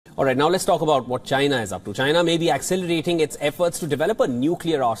All right, now let's talk about what China is up to. China may be accelerating its efforts to develop a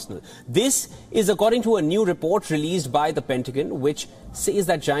nuclear arsenal. This is according to a new report released by the Pentagon, which says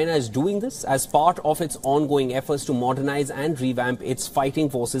that China is doing this as part of its ongoing efforts to modernize and revamp its fighting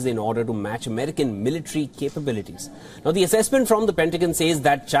forces in order to match American military capabilities. Now, the assessment from the Pentagon says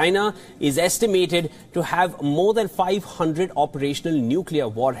that China is estimated to have more than 500 operational nuclear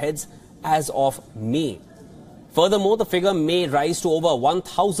warheads as of May. Furthermore, the figure may rise to over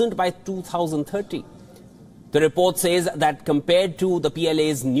 1,000 by 2030. The report says that compared to the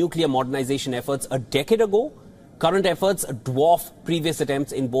PLA's nuclear modernization efforts a decade ago, current efforts dwarf previous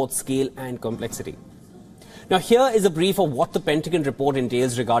attempts in both scale and complexity. Now, here is a brief of what the Pentagon report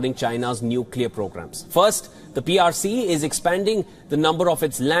entails regarding China's nuclear programs. First, the PRC is expanding the number of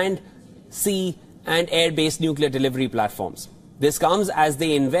its land, sea, and air-based nuclear delivery platforms. This comes as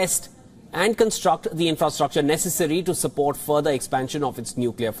they invest and construct the infrastructure necessary to support further expansion of its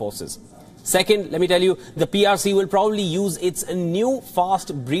nuclear forces. Second, let me tell you, the PRC will probably use its new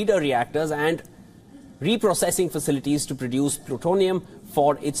fast breeder reactors and reprocessing facilities to produce plutonium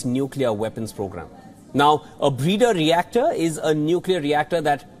for its nuclear weapons program. Now, a breeder reactor is a nuclear reactor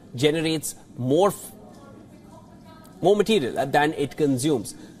that generates more material than it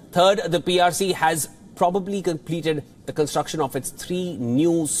consumes. Third, the PRC has probably completed the construction of its 3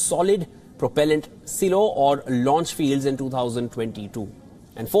 new solid propellant silo or launch fields in 2022.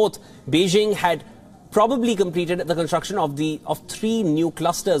 And fourth, Beijing had probably completed the construction of 3 new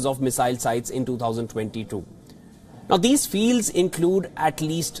clusters of missile sites in 2022. Now, these fields include at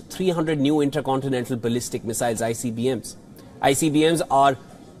least 300 new intercontinental ballistic missiles, ICBMs. ICBMs are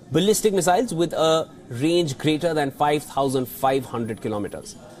ballistic missiles with a range greater than 5,500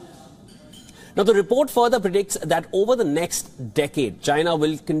 kilometers. Now, the report further predicts that over the next decade, China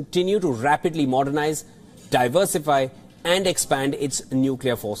will continue to rapidly modernize, diversify, and expand its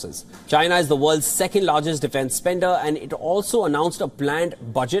nuclear forces. China is the world's second largest defense spender, and it also announced a planned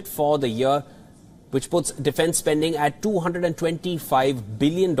budget for the year, which puts defense spending at $225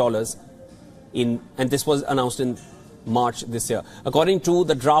 billion and this was announced in March this year. According to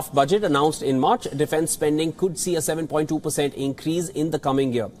the draft budget announced in March, defense spending could see a 7.2% increase in the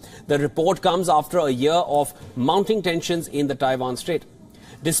coming year. The report comes after a year of mounting tensions in the Taiwan Strait.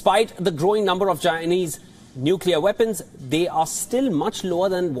 Despite the growing number of Chinese nuclear weapons, they are still much lower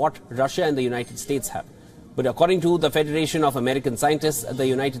than what Russia and the United States have. But according to the Federation of American Scientists, the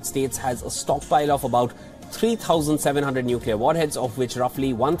United States has a stockpile of about 3,700 nuclear warheads, of which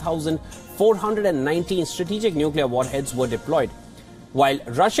roughly 1,419 strategic nuclear warheads were deployed, while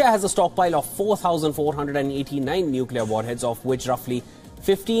Russia has a stockpile of 4,489 nuclear warheads, of which roughly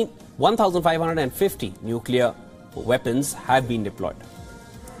 1,550 nuclear weapons have been deployed.